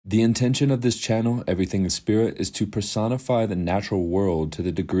The intention of this channel, Everything is Spirit, is to personify the natural world to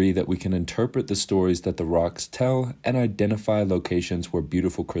the degree that we can interpret the stories that the rocks tell and identify locations where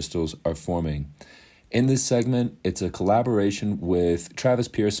beautiful crystals are forming. In this segment, it's a collaboration with Travis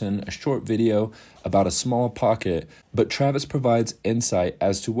Pearson, a short video about a small pocket, but Travis provides insight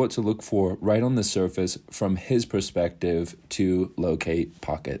as to what to look for right on the surface from his perspective to locate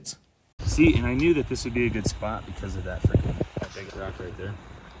pockets. See, and I knew that this would be a good spot because of that big rock right there.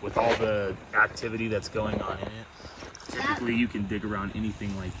 With all the activity that's going on in it, typically you can dig around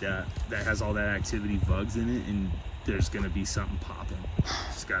anything like that that has all that activity bugs in it, and there's gonna be something popping.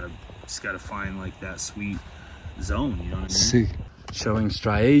 Just gotta find like that sweet zone, you know what I mean? See, showing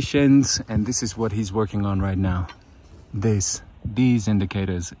striations, and this is what he's working on right now. These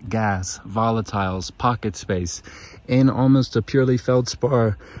indicators, gas, volatiles, pocket space, in almost a purely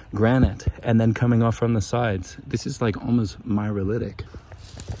feldspar granite, and then coming off from the sides. This is like almost myrolitic.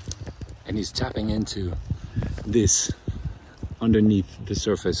 And he's tapping into this underneath the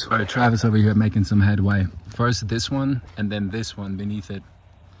surface. All right, Travis over here making some headway. First this one, and then this one beneath it.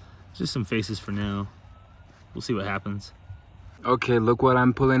 Just some faces for now. We'll see what happens. Okay, look what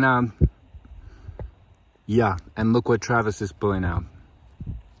I'm pulling out. Yeah, and look what Travis is pulling out.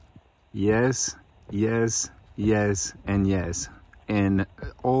 Yes, yes, yes, and yes. In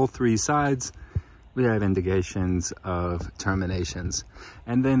all three sides, we have indications of terminations.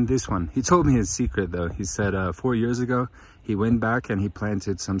 And then this one, he told me his secret though. He said 4 years ago, he went back and he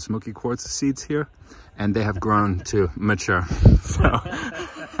planted some smoky quartz seeds here, and they have grown to mature. So.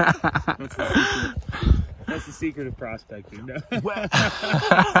 That's the secret of prospecting. No.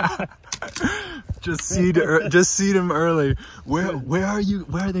 Just seed them early. Where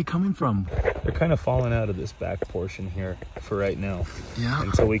are they coming from? They're kind of falling out of this back portion here for right now. Yeah.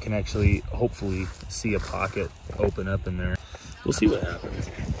 Until we can actually, hopefully, see a pocket open up in there. We'll see what happens.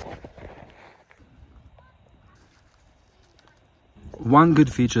 One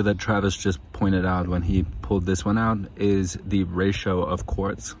good feature that Travis just pointed out when he pulled this one out is the ratio of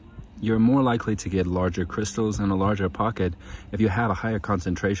quartz. You're more likely to get larger crystals and a larger pocket if you have a higher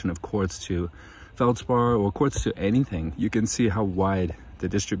concentration of quartz to feldspar or quartz to anything. You can see how wide the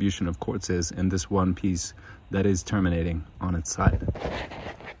distribution of quartz is in this one piece that is terminating on its side.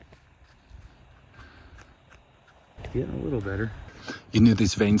 Getting a little better. You knew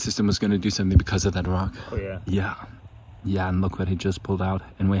this vein system was going to do something because of that rock? Oh yeah. Yeah. Yeah, and look what he just pulled out.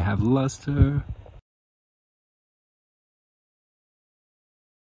 And we have luster.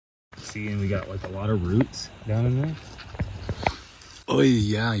 See, and we got like a lot of roots down in there. Oh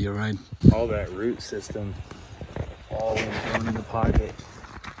yeah, you're right. All that root system all down in the pocket.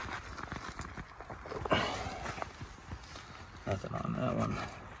 Nothing on that one.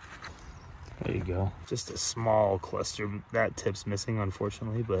 There you go. Just a small cluster. That tip's missing,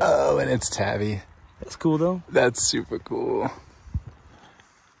 unfortunately, but Oh, and it's tabby. That's cool though. That's super cool.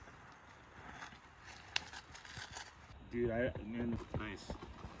 Dude, man, this is nice.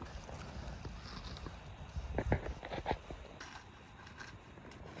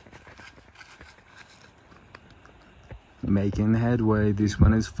 Making headway. This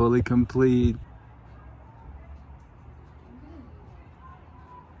one is fully complete.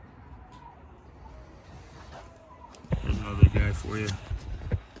 There's another guy for you.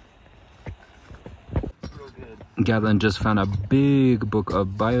 Gatlin just found a big book of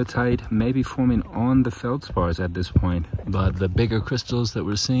biotite, maybe forming on the feldspars at this point. But the bigger crystals that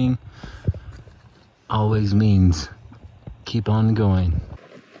we're seeing always means keep on going.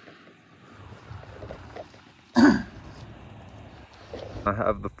 I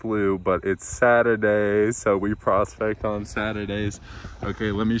have the flu, but it's Saturday, so we prospect on Saturdays.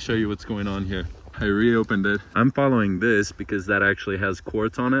 Okay, let me show you what's going on here. I reopened it. I'm following this because that actually has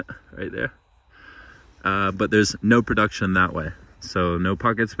quartz on it right there. But there's no production that way. So no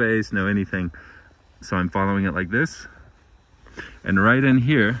pocket space, no anything. So I'm following it like this. And right in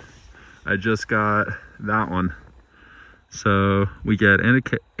here, I just got that one. So we get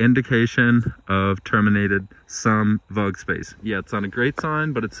indication of terminated some vug space. Yeah, it's not a great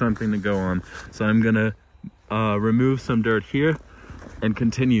sign, but it's something to go on. So I'm gonna remove some dirt here and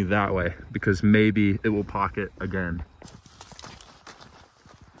continue that way because maybe it will pocket again.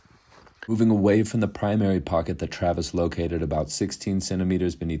 Moving away from the primary pocket that Travis located about 16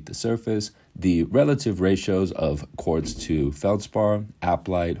 centimeters beneath the surface, the relative ratios of quartz to feldspar,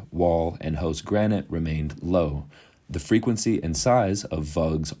 aplite, wall, and host granite remained low. The frequency and size of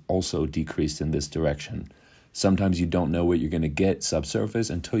vugs also decreased in this direction. Sometimes you don't know what you're going to get subsurface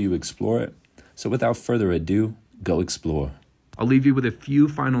until you explore it. So without further ado, go explore. I'll leave you with a few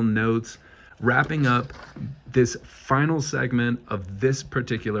final notes wrapping up this final segment of this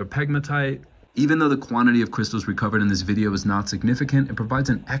particular pegmatite. Even though the quantity of crystals recovered in this video is not significant, it provides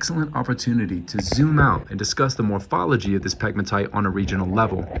an excellent opportunity to zoom out and discuss the morphology of this pegmatite on a regional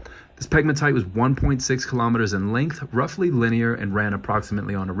level. This pegmatite was 1.6 kilometers in length, roughly linear, and ran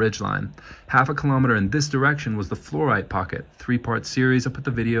approximately on a ridgeline. Half a kilometer in this direction was the fluorite pocket, 3-part series. I'll put the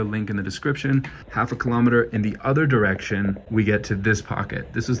video link in the description. Half a kilometer in the other direction, we get to this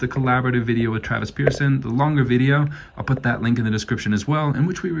pocket. This is the collaborative video with Travis Pearson. The longer video, I'll put that link in the description as well, in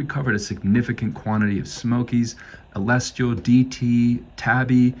which we recovered a significant quantity of smokies, celestial, DT,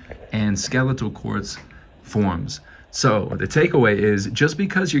 tabby, and skeletal quartz forms. So the takeaway is, just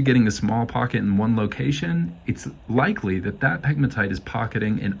because you're getting a small pocket in one location, it's likely that that pegmatite is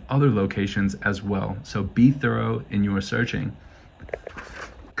pocketing in other locations as well. So be thorough in your searching.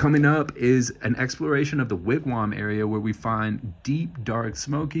 Coming up is an exploration of the Wigwam area, where we find deep, dark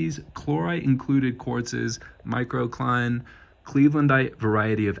smokies, chlorite included quartzes, microcline, Clevelandite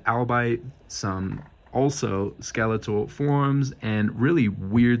variety of albite, some also skeletal forms, and really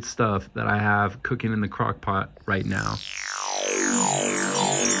weird stuff that I have cooking in the crock pot right now.